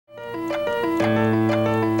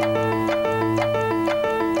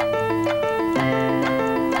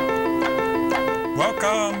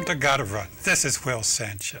to Gotta Run. This is Will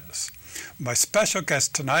Sanchez. My special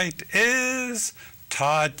guest tonight is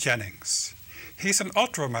Todd Jennings. He's an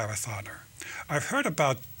ultramarathoner. I've heard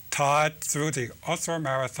about Todd through the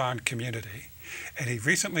ultramarathon community, and he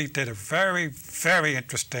recently did a very, very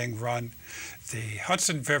interesting run, the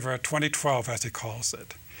Hudson River 2012, as he calls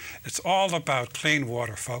it. It's all about clean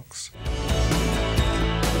water, folks.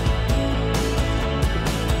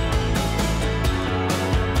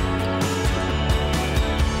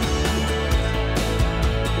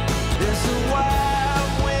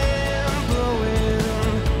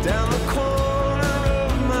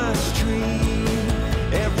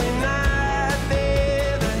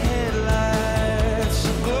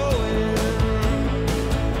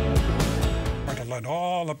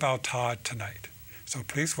 All about Todd tonight. So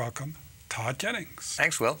please welcome Todd Jennings.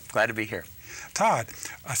 Thanks, Will. Glad to be here. Todd,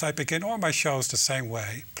 as I begin all my shows the same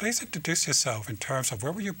way, please introduce yourself in terms of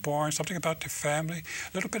where were you born, something about your family,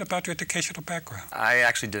 a little bit about your educational background. I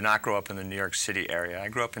actually did not grow up in the New York City area. I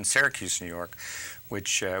grew up in Syracuse, New York,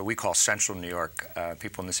 which we call Central New York.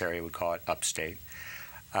 People in this area would call it upstate.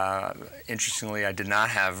 Interestingly, I did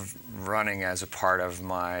not have running as a part of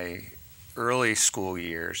my early school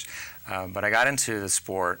years, but I got into the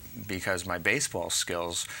sport because my baseball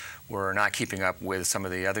skills were not keeping up with some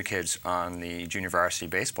of the other kids on the junior varsity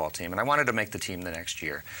baseball team, and I wanted to make the team the next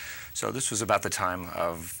year. So this was about the time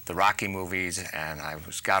of the Rocky movies, and I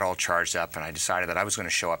got all charged up, and I decided that I was going to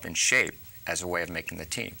show up in shape as a way of making the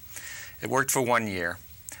team. It worked for 1 year.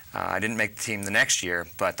 I didn't make the team the next year,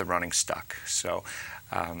 but the running stuck. So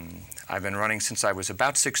I've been running since I was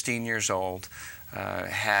about 16 years old,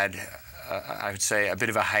 had I would say a bit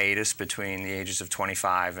of a hiatus between the ages of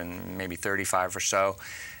 25 and maybe 35 or so,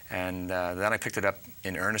 and then I picked it up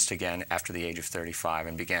in earnest again after the age of 35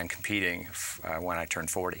 and began competing when I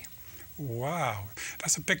turned 40. Wow,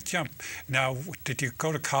 that's a big jump. Now, did you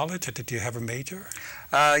go to college or did you have a major?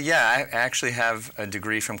 Yeah, I actually have a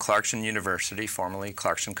degree from Clarkson University, formerly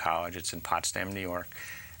Clarkson College. It's in Potsdam, New York,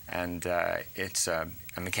 and it's a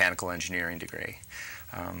mechanical engineering degree.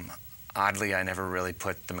 Oddly, I never really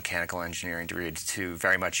put the mechanical engineering degree to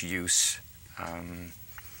very much use.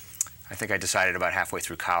 I think I decided about halfway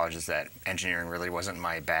through college that engineering really wasn't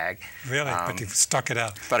my bag. Really? But you stuck it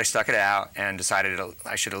out. But I stuck it out and decided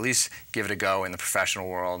I should at least give it a go in the professional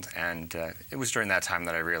world. And it was during that time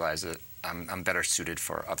that I realized that I'm better suited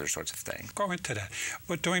for other sorts of things. Go into that.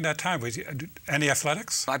 But during that time, was you, any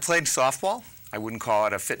athletics? I played softball. I wouldn't call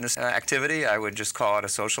it a fitness activity. I would just call it a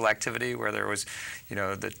social activity where there was, you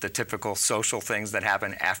know, the typical social things that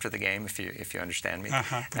happen after the game, if you understand me.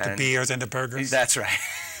 With the beers and the burgers. That's right.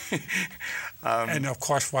 And of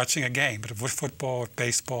course, watching a game, but with football, or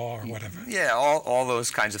baseball, or whatever. Yeah, all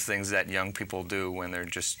those kinds of things that young people do when they're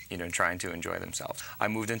just, you know, trying to enjoy themselves. I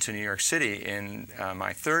moved into New York City in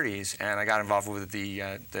my 30s, and I got involved with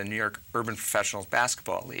the New York Urban Professionals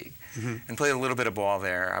Basketball League, and played a little bit of ball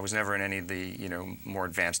there. I was never in any of the, you know, more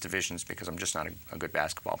advanced divisions because I'm just not a good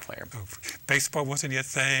basketball player. So baseball wasn't your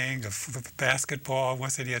thing. Basketball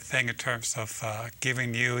wasn't your thing in terms of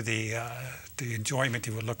giving you the enjoyment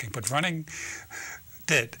you were looking. But running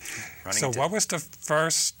did. What was the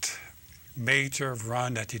first major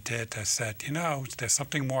run that you did that said, you know, there's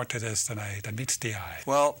something more to this than meets the eye?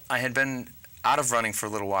 Well, I had been out of running for a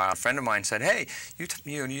little while. A friend of mine said, hey,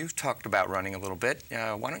 you've talked about running a little bit.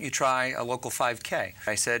 Why don't you try a local 5K?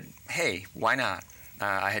 I said, hey, why not?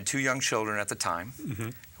 I had 2 young children at the time,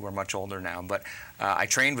 who are much older now, but I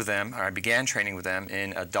trained with them, or I began training with them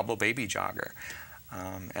in a double baby jogger.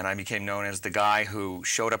 And I became known as the guy who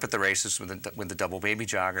showed up at the races with the double baby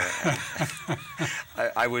jogger.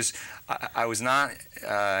 I was not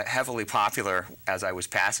heavily popular as I was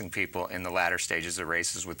passing people in the latter stages of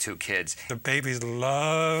races with 2 kids. The babies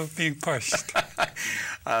love being pushed.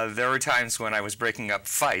 There were times when I was breaking up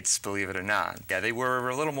fights, believe it or not. Yeah, they were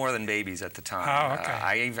a little more than babies at the time. Oh,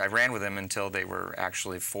 okay. I ran with them until they were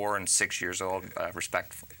actually 4 and 6 years old,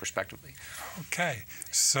 respectively. Okay,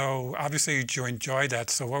 so obviously you enjoyed that.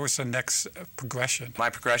 So what was the next progression? My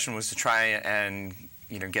progression was to try and,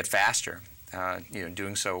 you know, get faster. You know,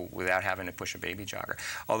 doing so without having to push a baby jogger.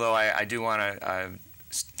 Although I do want to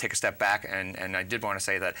take a step back, and I did want to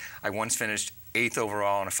say that I once finished 8th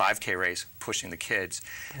overall in a 5K race pushing the kids.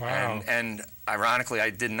 Wow. And ironically, I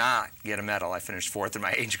did not get a medal. I finished 4th in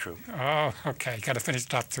my age group. Oh, okay. You got to finish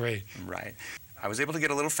top 3. Right. I was able to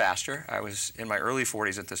get a little faster. I was in my early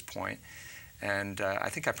 40s at this point. And I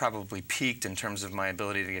think I probably peaked in terms of my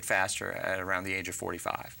ability to get faster at around the age of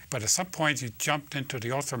 45. But at some point, you jumped into the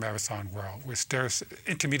ultramarathon world. Was there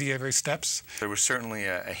intermediary steps? There was certainly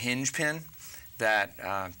a hinge pin that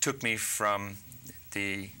took me from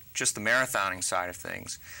the just the marathoning side of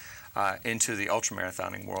things into the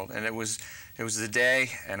ultramarathoning world. And it was the day,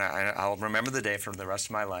 and I'll remember the day for the rest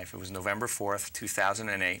of my life. It was November 4th,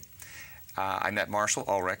 2008. I met Marshall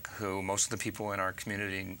Ulrich, who most of the people in our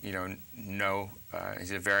community, know.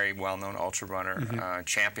 He's a very well-known ultra runner,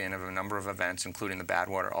 champion of a number of events, including the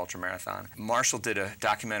Badwater Ultra Marathon. Marshall did a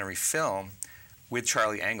documentary film with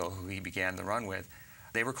Charlie Engle, who he began the run with.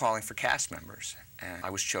 They were calling for cast members, and I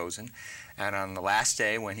was chosen. And on the last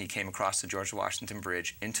day, when he came across the George Washington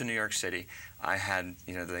Bridge into New York City, I had,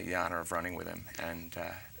 the honor of running with him. And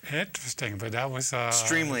interesting, but that was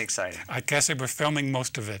extremely exciting. I guess they were filming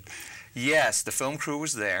most of it. Yes, the film crew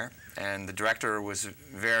was there, and the director was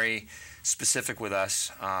very specific with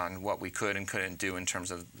us on what we could and couldn't do in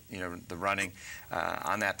terms of the running.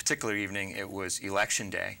 On that particular evening, it was Election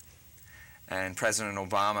Day, and President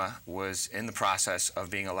Obama was in the process of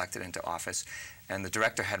being elected into office, and the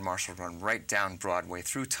director had Marshall run right down Broadway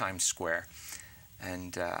through Times Square,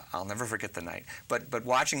 and I'll never forget the night. But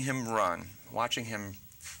watching him run, watching him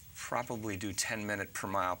probably do 10-minute per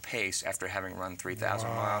mile pace after having run 3,000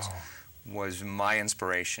 miles was my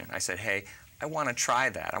inspiration. I said, hey, I want to try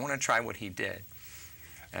that. I want to try what he did.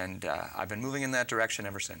 And I've been moving in that direction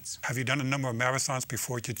ever since. Have you done a number of marathons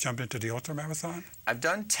before you jumped into the ultramarathon? I've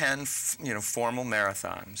done 10, formal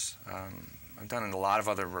marathons. I've done a lot of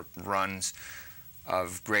other runs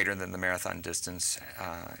of greater than the marathon distance,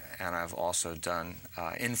 and I've also done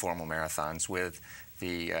informal marathons with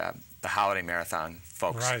the holiday marathon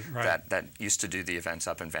folks that used to do the events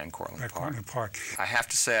up in Van Cortlandt Park. I have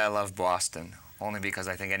to say I love Boston, only because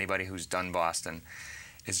I think anybody who's done Boston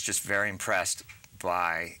is just very impressed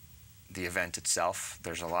by the event itself.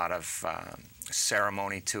 There's a lot of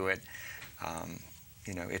ceremony to it.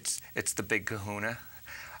 It's the big kahuna.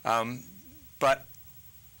 But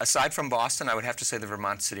aside from Boston, I would have to say the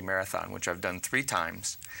Vermont City Marathon, which I've done 3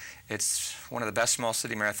 times. It's one of the best small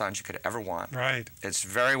city marathons you could ever want. Right. It's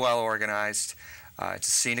very well organized. It's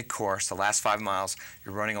a scenic course. The last 5 miles,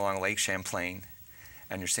 you're running along Lake Champlain,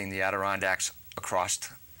 and you're seeing the Adirondacks across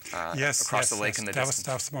the lake in the distance.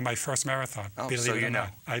 That was my first marathon. Oh, so you know.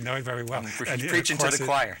 I know it very well. And preaching to the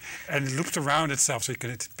choir. And it loops around itself, so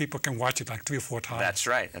people can watch it like 3 or 4 times. That's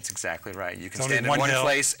right. That's exactly right. You can stand in one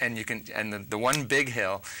place, and the one big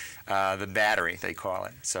hill, the Battery, they call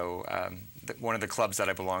it. So one of the clubs that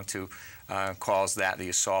I belong to calls that the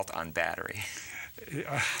Assault on Battery.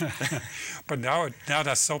 But now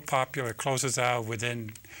that's so popular, it closes out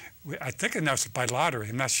within. I think it's by lottery,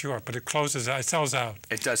 I'm not sure, but it closes out, it sells out.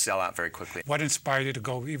 It does sell out very quickly. What inspired you to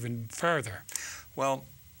go even further? Well,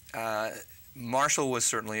 Marshall was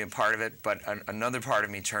certainly a part of it, but another part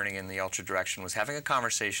of me turning in the ultra direction was having a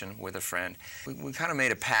conversation with a friend. We kind of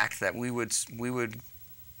made a pact that we would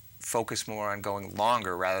focus more on going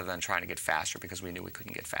longer rather than trying to get faster, because we knew we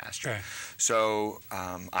couldn't get faster. Okay. So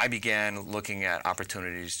I began looking at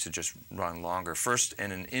opportunities to just run longer, first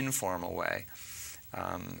in an informal way.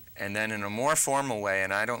 And then in a more formal way,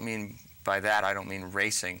 and I don't mean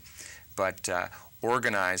racing, but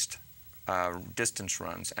organized distance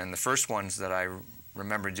runs. And the first ones that I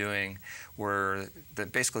remember doing were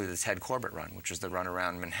basically the Ted Corbett run, which is the run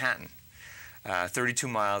around Manhattan. 32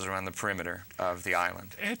 miles around the perimeter of the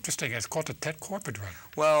island. Interesting. It's called the Ted Corbett run.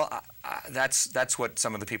 Well, that's what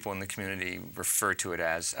some of the people in the community refer to it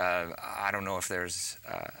as. I don't know if there's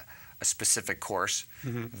a specific course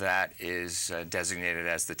that is designated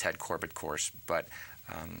as the Ted Corbett course, but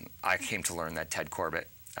I came to learn that Ted Corbett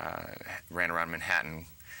ran around Manhattan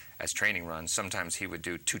as training runs. Sometimes he would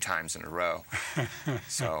do 2 times in a row.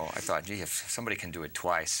 So I thought, gee, if somebody can do it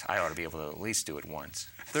twice, I ought to be able to at least do it once.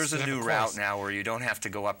 There's a new route now where you don't have to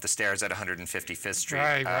go up the stairs at 155th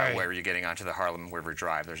Street where you're getting onto the Harlem River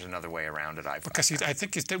Drive. There's another way around it. I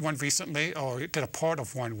think you did one recently, or you did a part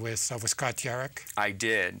of one with Scott Jennings. I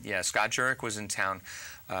did, yeah. Scott Jennings was in town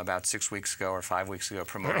about 6 weeks ago or 5 weeks ago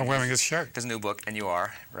promoting wearing his shirt. His new book, and you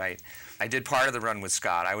are, right. I did part of the run with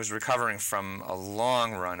Scott. I was recovering from a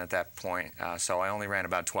long run at that point, so I only ran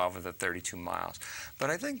about 12 of the 32 miles. But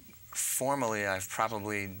I think formally I've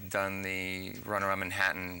probably done the run around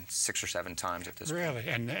Manhattan 6 or 7 times at this point. Really?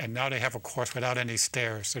 And now they have a course without any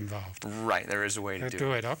stairs involved? Right, there is a way to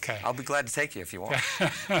do it. Okay. I'll be glad to take you if you want.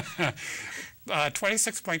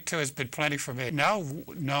 26.2 has been plenty for me. Now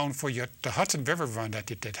known for the Hudson River run that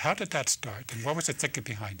you did. How did that start, and what was the thinking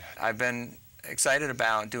behind that? I've been excited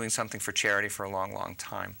about doing something for charity for a long, long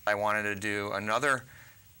time. I wanted to do another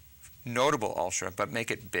notable ultra, but make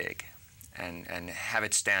it big and have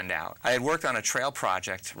it stand out. I had worked on a trail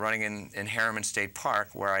project running in Harriman State Park,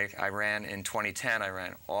 where I ran in 2010. I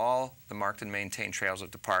ran all the marked and maintained trails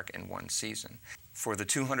of the park in one season. For the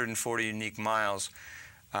 240 unique miles,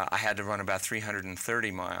 I had to run about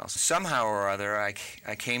 330 miles. Somehow or other, I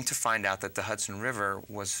came to find out that the Hudson River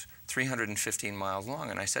was 315 miles long,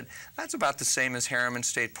 and I said, that's about the same as Harriman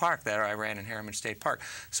State Park. There I ran in Harriman State Park.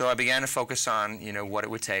 So I began to focus on, what it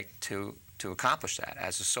would take to accomplish that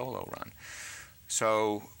as a solo run.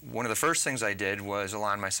 So one of the first things I did was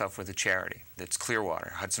align myself with a charity. It's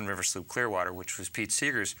Clearwater, Hudson River Sloop Clearwater, which was Pete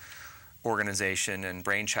Seeger's organization and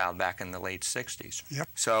brainchild back in the late 60s. Yep.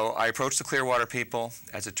 So I approached the Clearwater people.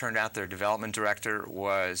 As it turned out, their development director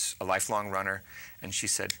was a lifelong runner, and she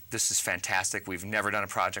said, this is fantastic. We've never done a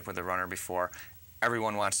project with a runner before.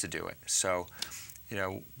 Everyone wants to do it. So,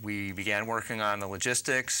 we began working on the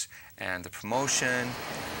logistics and the promotion,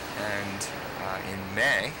 and in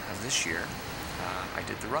May of this year, I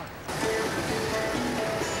did the run.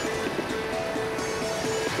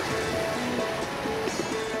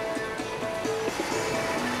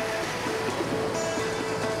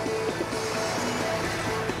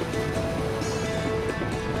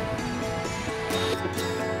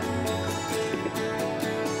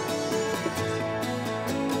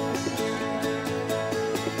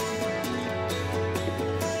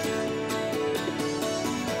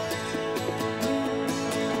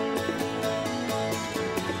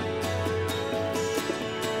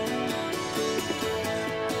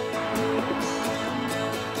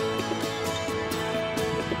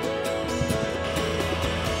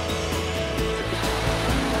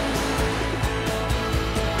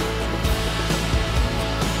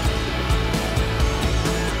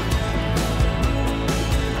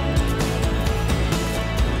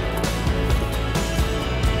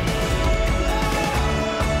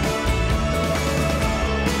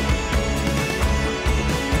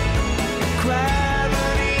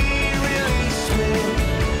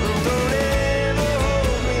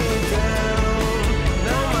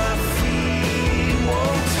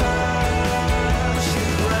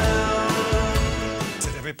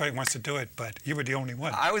 Everybody wants to do it, but you were the only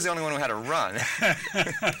one. I was the only one who had to run.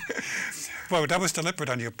 Well, that was deliberate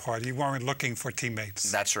on your part. You weren't looking for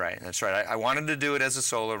teammates. That's right. That's right. I wanted to do it as a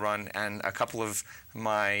solo run, and a couple of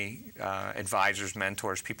my advisors,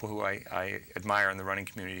 mentors, people who I admire in the running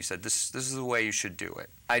community said, this is the way you should do it.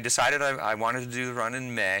 I decided I wanted to do the run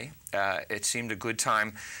in May. It seemed a good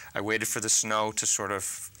time. I waited for the snow to sort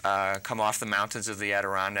of come off the mountains of the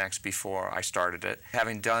Adirondacks before I started it.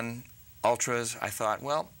 Having done ultras, I thought,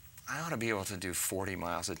 well, I ought to be able to do 40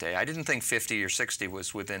 miles a day. I didn't think 50 or 60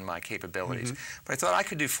 was within my capabilities, but I thought I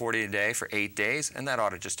could do 40 a day for 8 days, and that ought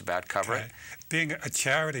to just about cover it. Being a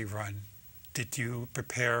charity run, did you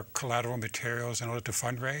prepare collateral materials in order to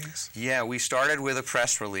fundraise? Yeah, we started with a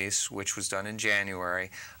press release, which was done in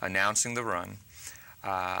January, announcing the run.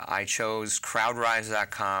 I chose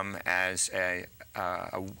crowdrise.com as a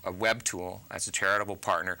web tool, as a charitable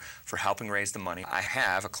partner for helping raise the money. I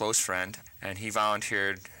have a close friend, and he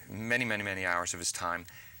volunteered many, many, many hours of his time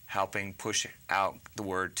helping push out the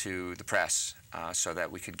word to the press so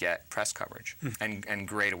that we could get press coverage and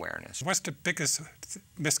great awareness. What's the biggest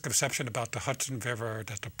misconception about the Hudson River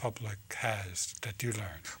that the public has that you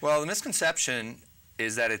learned? Well, the misconception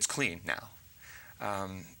is that it's clean now.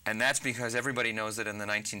 And that's because everybody knows that in the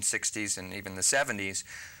 1960s and even the 70s,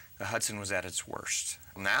 the Hudson was at its worst.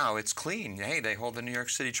 Now it's clean. Hey, they hold the New York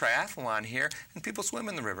City Triathlon here, and people swim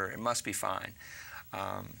in the river. It must be fine.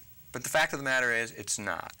 But the fact of the matter is, it's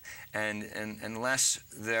not. And unless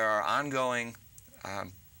there are ongoing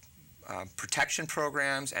protection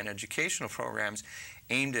programs and educational programs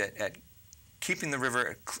aimed at keeping the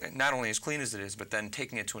river not only as clean as it is, but then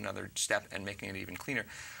taking it to another step and making it even cleaner,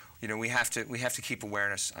 we have to keep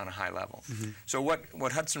awareness on a high level. So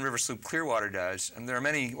what Hudson River Sloop Clearwater does, and there are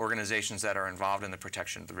many organizations that are involved in the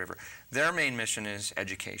protection of the river, their main mission is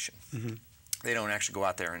education. They don't actually go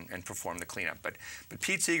out there and perform the cleanup. But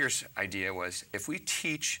Pete Seeger's idea was, if we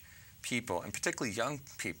teach people, and particularly young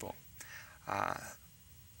people,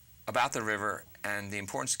 about the river and the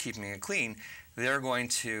importance of keeping it clean, they're going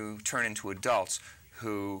to turn into adults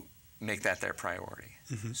who make that their priority.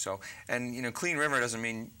 So, and clean river doesn't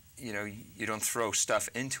mean you don't throw stuff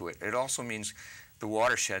into it. It also means the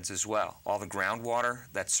watersheds as well, all the groundwater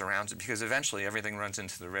that surrounds it, because eventually everything runs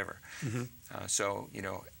into the river. So,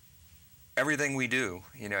 everything we do,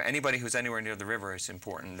 anybody who's anywhere near the river, it's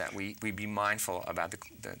important that we be mindful about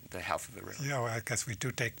the health of the river. Yeah, well, I guess we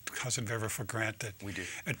do take Hudson River for granted. We do.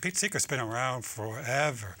 And Pete Seeger's been around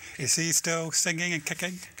forever. Is he still singing and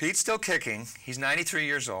kicking? Pete's still kicking. He's 93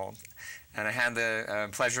 years old. And I had the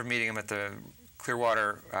pleasure of meeting him at the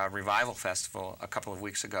Clearwater Revival Festival a couple of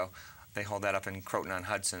weeks ago. They hold that up in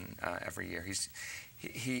Croton-on-Hudson every year.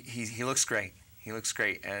 He looks great. He looks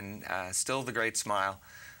great, and still the great smile.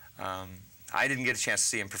 I didn't get a chance to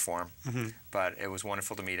see him perform, but it was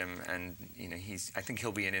wonderful to meet him, and I think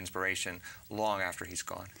he'll be an inspiration long after he's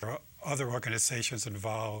gone. There are other organizations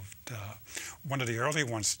involved. One of the early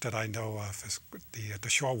ones that I know of is the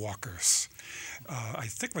Shore Walkers. I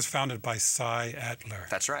think it was founded by Cy Adler.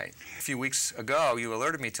 That's right. A few weeks ago, you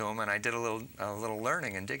alerted me to him, and I did a little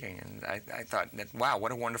learning and digging, and I thought, wow,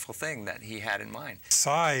 what a wonderful thing that he had in mind.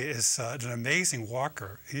 Cy is an amazing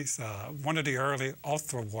walker. He's one of the early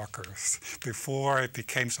ultra walkers before it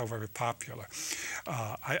became so very popular.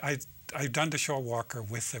 I've done the Shore Walker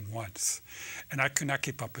with him once, and I could not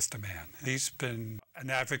keep up with the man. He's been an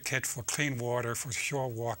advocate for clean water, for shore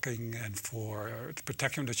walking, and for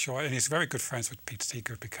protecting the shore. And he's very good friends with Pete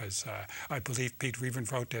Seeger because I believe Pete even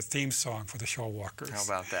wrote their theme song for the Shore Walkers. How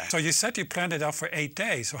about that? So you said you planned it out for 8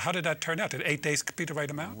 days. So how did that turn out? Did 8 days be the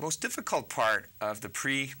right amount? The most difficult part of the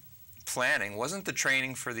pre-planning wasn't the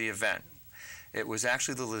training for the event. It was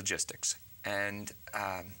actually the logistics. And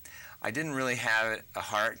I didn't really have a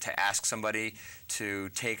heart to ask somebody to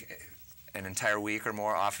take an entire week or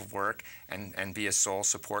more off of work and be a sole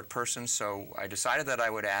support person. So I decided that I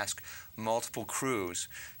would ask multiple crews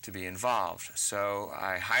to be involved. So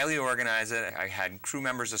I highly organized it. I had crew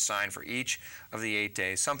members assigned for each of the 8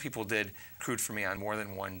 days. Some people did crewed for me on more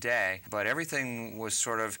than one day, but everything was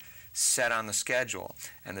sort of set on the schedule.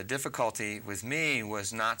 And the difficulty with me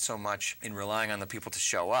was not so much in relying on the people to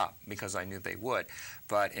show up, because I knew they would,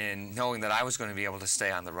 but in knowing that I was going to be able to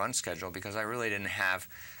stay on the run schedule, because I really didn't have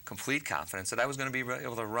complete confidence that I was going to be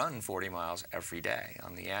able to run 40 miles every day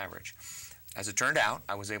on the average. As it turned out,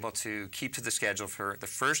 I was able to keep to the schedule for the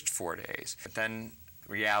first 4 days, but then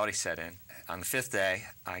reality set in. On the 5th day,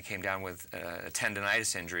 I came down with a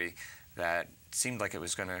tendonitis injury that seemed like it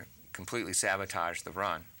was going to completely sabotage the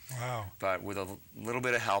run. Wow. But with a little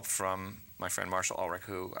bit of help from my friend Marshall Ulrich,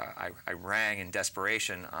 who I rang in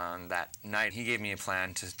desperation on that night, he gave me a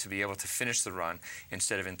plan to be able to finish the run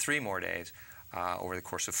instead of in 3 more days over the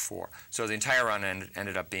course of 4. So the entire run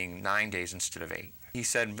ended up being 9 days instead of 8. He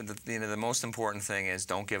said, the most important thing is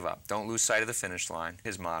don't give up. Don't lose sight of the finish line.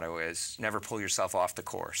 His motto is never pull yourself off the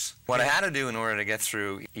course. What I had to do in order to get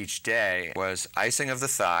through each day was icing of the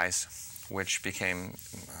thighs, which became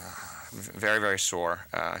very, very sore,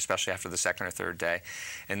 especially after the 2nd or 3rd day.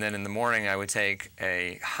 And then in the morning, I would take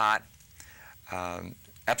a hot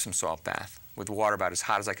Epsom salt bath with water about as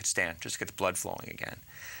hot as I could stand, just to get the blood flowing again.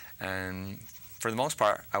 And for the most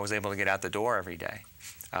part, I was able to get out the door every day,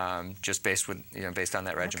 just based on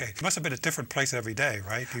that regimen. Okay, it must have been a different place every day,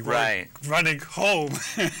 right? You were right. Running home.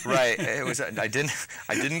 Right. It was. I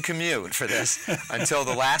didn't commute for this until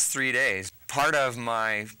the last 3 days. Part of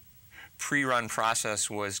my pre-run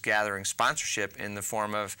process was gathering sponsorship in the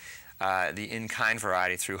form of the in-kind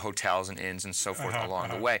variety through hotels and inns and so forth along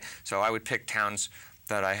the way. So I would pick towns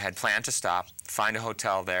that I had planned to stop, find a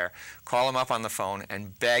hotel there, call them up on the phone,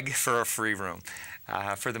 and beg for a free room.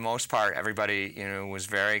 For the most part, everybody was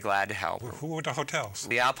very glad to help. Who were the hotels?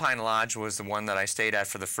 The Alpine Lodge was the one that I stayed at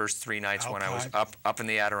for the first 3 nights when I was up in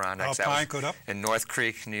the Adirondacks. Alpine, good up. In North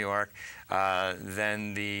Creek, New York.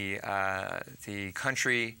 Then the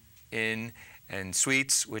Country Inn and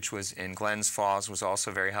Suites, which was in Glens Falls, was also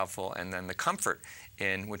very helpful, and then the Comfort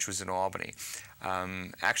Inn, which was in Albany.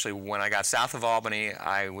 Actually, when I got south of Albany,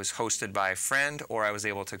 I was hosted by a friend, or I was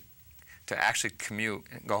able to actually commute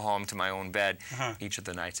and go home to my own bed each of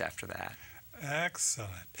the nights after that.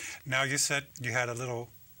 Excellent. Now, you said you had a little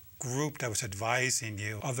group that was advising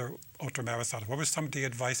you, other ultramarathoners. What was some of the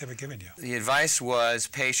advice they were giving you? The advice was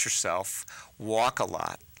pace yourself, walk a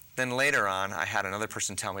lot. Then later on, I had another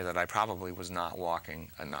person tell me that I probably was not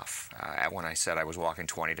walking enough. When I said I was walking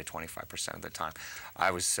 20 to 25% of the time,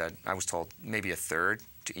 I was told maybe a third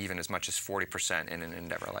to even as much as 40% in an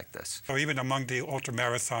endeavor like this. So even among the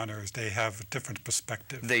ultramarathoners, they have a different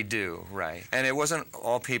perspective. They do, right. And it wasn't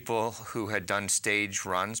all people who had done stage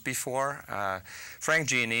runs before. Frank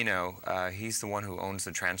Giannino, he's the one who owns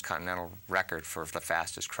the transcontinental record for the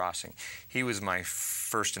fastest crossing. He was my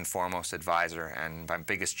first and foremost advisor and my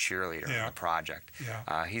biggest cheerleader in the project.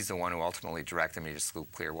 Yeah. He's the one who ultimately directed me to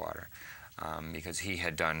Sloop Clearwater because he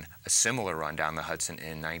had done a similar run down the Hudson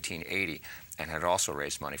in 1980 and had also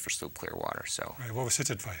raised money for Sloop Clearwater. So, right. What was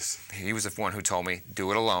his advice? He was the one who told me,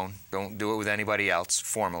 do it alone. Don't do it with anybody else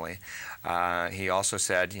formally. He also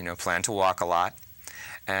said, plan to walk a lot.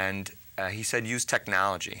 And he said, use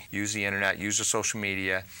technology. Use the internet, use the social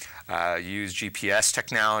media, use GPS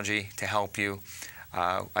technology to help you.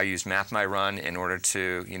 I use Map My Run in order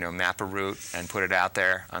to, map a route and put it out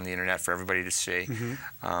there on the internet for everybody to see.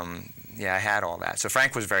 yeah, I had all that. So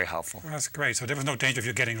Frank was very helpful. That's great. So there was no danger of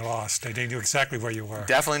you getting lost. They knew exactly where you were.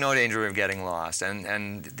 Definitely no danger of getting lost.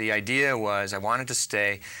 And the idea was I wanted to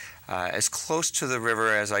stay as close to the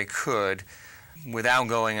river as I could without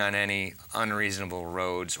going on any unreasonable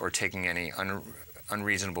roads or taking any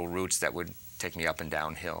unreasonable routes that would take me up and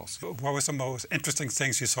down hills. What was the most interesting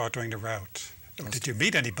things you saw during the route? Did you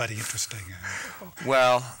meet anybody interesting?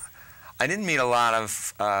 Well, I didn't meet a lot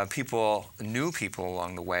of new people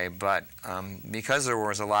along the way, but because there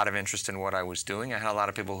was a lot of interest in what I was doing, I had a lot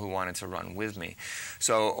of people who wanted to run with me.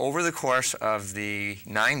 So over the course of the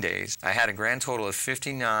 9 days, I had a grand total of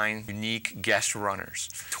 59 unique guest runners,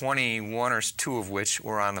 21 or 2 of which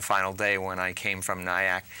were on the final day when I came from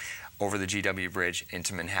Nyack over the GW Bridge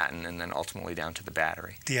into Manhattan and then ultimately down to the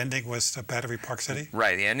Battery. The ending was Battery Park City?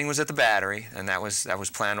 Right, the ending was at the Battery, and that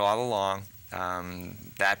was planned all along.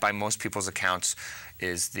 That, by most people's accounts,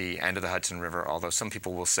 is the end of the Hudson River, although some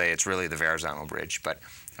people will say it's really the Verrazano Bridge, but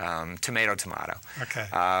tomato, tomato. Okay.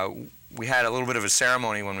 We had a little bit of a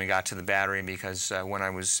ceremony when we got to the Battery because when I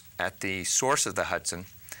was at the source of the Hudson,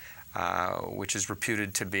 which is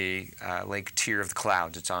reputed to be Lake Tyr of the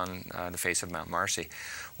Clouds. It's on the face of Mount Marcy.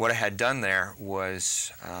 What I had done there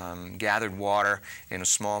was gathered water in a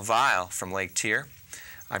small vial from Lake Tyr.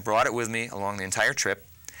 I brought it with me along the entire trip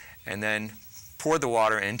and then poured the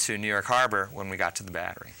water into New York Harbor when we got to the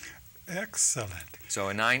Battery. Excellent. So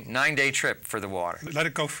a nine-day trip for the water. Let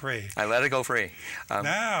it go free. I let it go free.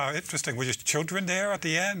 Now, interesting. Were your children there at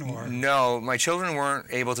the end? Or? No, my children weren't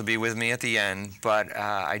able to be with me at the end, but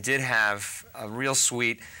I did have a real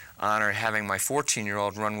sweet honor having my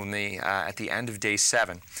 14-year-old run with me at the end of day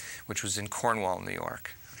 7, which was in Cornwall, New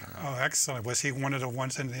York. Oh, excellent. Was he one of the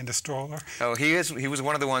ones in the stroller? Oh, he was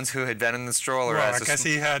one of the ones who had been in the stroller well, as I guess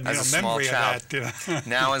he had memory of that.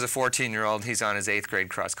 Now, as a 14-year-old, he's on his 8th grade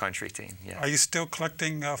cross-country team. Yeah. Are you still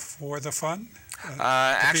collecting for the fun?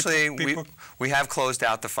 Actually, we have closed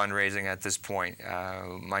out the fundraising at this point.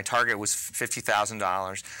 My target was $50,000.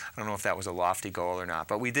 I don't know if that was a lofty goal or not,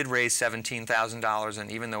 but we did raise $17,000,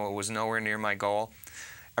 and even though it was nowhere near my goal,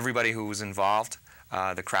 everybody who was involved,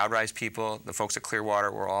 the CrowdRise people, the folks at Clearwater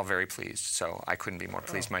were all very pleased, so I couldn't be more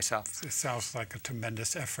pleased myself. It sounds like a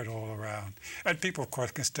tremendous effort all around. And people, of course,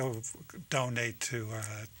 can still donate to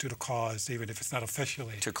the cause, even if it's not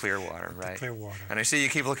officially. To Clearwater, right. To Clearwater. And I see you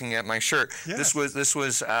keep looking at my shirt. Yes. This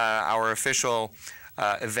was our official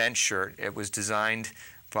event shirt. It was designed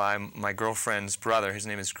by my girlfriend's brother. His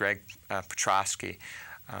name is Greg Petrosky.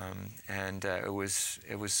 And it was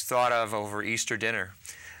thought of over Easter dinner.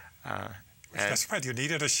 That's right, you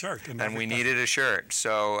needed a shirt. And we needed a shirt.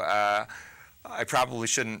 So I probably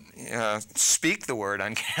shouldn't speak the word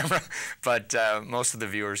on camera, but most of the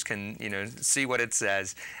viewers can, see what it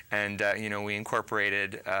says. And we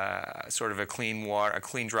incorporated sort of a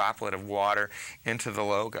clean droplet of water into the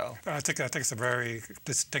logo. I think it's a very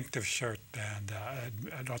distinctive shirt, and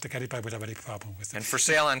I don't think anybody would have any problem with it. And for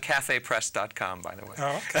sale on cafepress.com, by the way.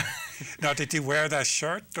 Oh, okay. Now, did you wear that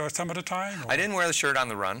shirt some of the time? Or? I didn't wear the shirt on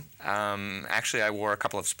the run. Actually, I wore a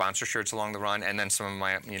couple of sponsor shirts along the run, and then some of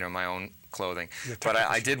my, my own clothing. But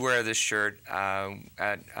I did wear this shirt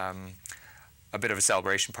at a bit of a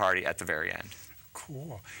celebration party at the very end.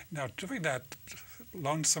 Cool. Now, during that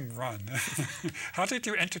lonesome run, how did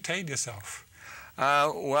you entertain yourself?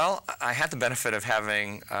 Well, I had the benefit of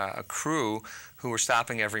having a crew who were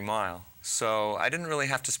stopping every mile. So I didn't really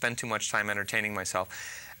have to spend too much time entertaining myself.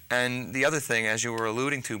 And the other thing, as you were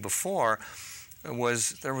alluding to before, was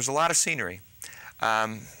there was a lot of scenery.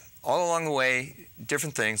 All along the way,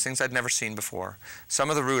 different things I'd never seen before. Some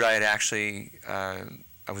of the route I had actually,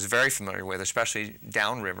 I was very familiar with, especially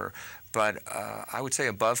downriver. But I would say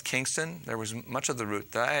above Kingston, there was much of the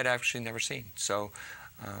route that I had actually never seen. So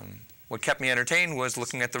what kept me entertained was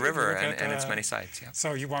looking at the river and its many sights. Yeah.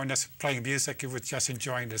 So you weren't just playing music, you were just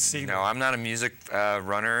enjoying the scenery? No, I'm not a music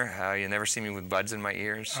runner. You never see me with buds in my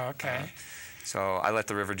ears. Okay. So I let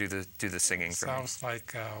the river do the singing for me. Sounds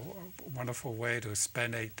like a wonderful way to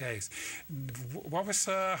spend 8 days.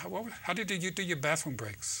 How did you do your bathroom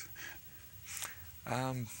breaks?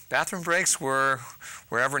 Bathroom breaks were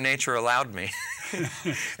wherever nature allowed me.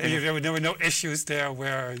 There were no issues there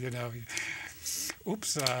where,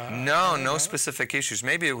 oops. No specific issues.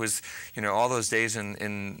 Maybe it was, all those days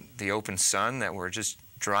in the open sun that were just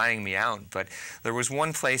drying me out. But there was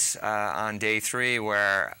one place on day 3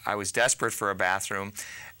 where I was desperate for a bathroom,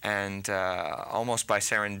 and almost by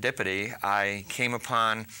serendipity, I came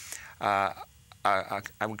upon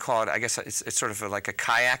I would call it, I guess it's sort of like a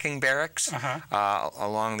kayaking barracks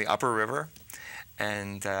along the upper river.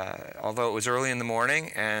 And although it was early in the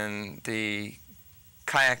morning and the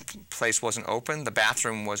kayak place wasn't open. The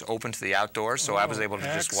bathroom was open to the outdoors, so I was able to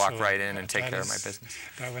just walk right in and take care of my business.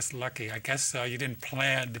 That was lucky. I guess you didn't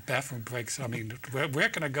plan the bathroom breaks. I mean, where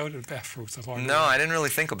can I go to the bathrooms along the way? No, I didn't really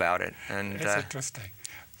think about it. And it's interesting.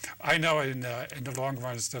 I know in the long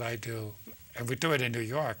runs that I do, and we do it in New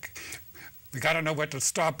York, we got to know what the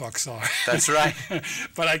Starbucks are. That's right.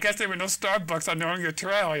 But I guess there were no Starbucks on your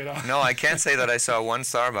trail, you know. No, I can't say that I saw one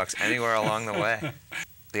Starbucks anywhere along the way.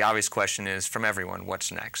 The obvious question is from everyone, what's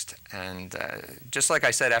next? And just like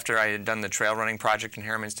I said after I had done the trail running project in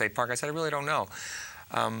Harriman State Park, I said, I really don't know.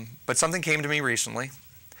 But something came to me recently.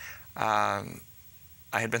 I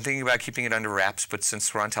had been thinking about keeping it under wraps, but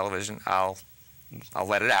since we're on television, I'll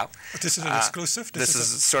let it out. This is an exclusive? This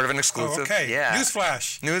is sort of an exclusive. Oh, okay. Yeah.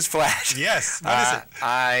 Newsflash. Newsflash. Yes. What is it?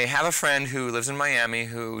 I have a friend who lives in Miami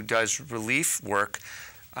who does relief work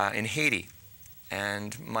in Haiti.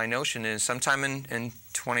 And my notion is sometime in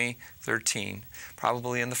 2013,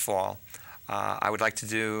 probably in the fall, I would like to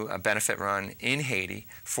do a benefit run in Haiti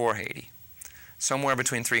for Haiti. Somewhere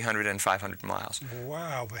between 300 and 500 miles.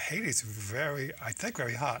 Wow, but Haiti's very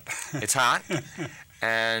hot. It's hot,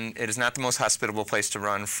 and it is not the most hospitable place to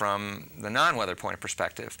run from the non-weather point of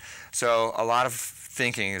perspective. So a lot of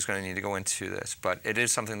thinking is going to need to go into this, but it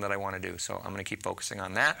is something that I want to do, so I'm going to keep focusing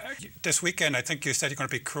on that. This weekend, I think you said you're going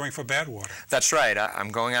to be crewing for Badwater. That's right. I'm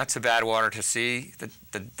going out to Badwater to see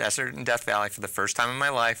the desert in Death Valley for the first time in my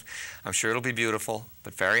life. I'm sure it'll be beautiful,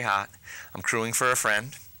 but very hot. I'm crewing for a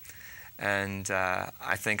friend. And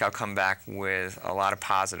I think I'll come back with a lot of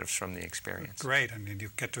positives from the experience. Great. I mean,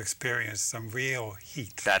 you get to experience some real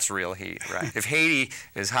heat. That's real heat, right. If Haiti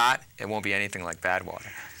is hot, it won't be anything like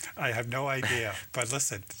Badwater. I have no idea. But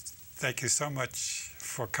listen, thank you so much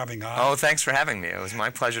for coming on. Oh, thanks for having me. It was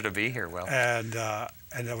my pleasure to be here, Will. And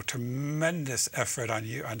a tremendous effort on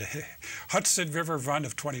you on the Hudson River Run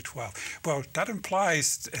of 2012. Well, that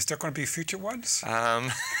implies, is there going to be future ones?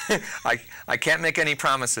 I can't make any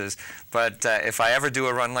promises, but if I ever do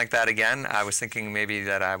a run like that again, I was thinking maybe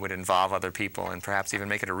that I would involve other people and perhaps even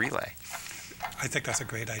make it a relay. I think that's a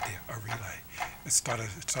great idea, a relay. Start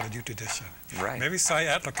a new tradition. Right. Maybe Cy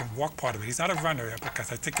Adler can walk part of it. He's not a runner yet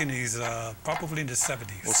because I think he's probably in his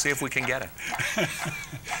 70s. We'll see if we can get it.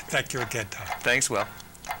 Thank you again, Todd. Thanks, Will.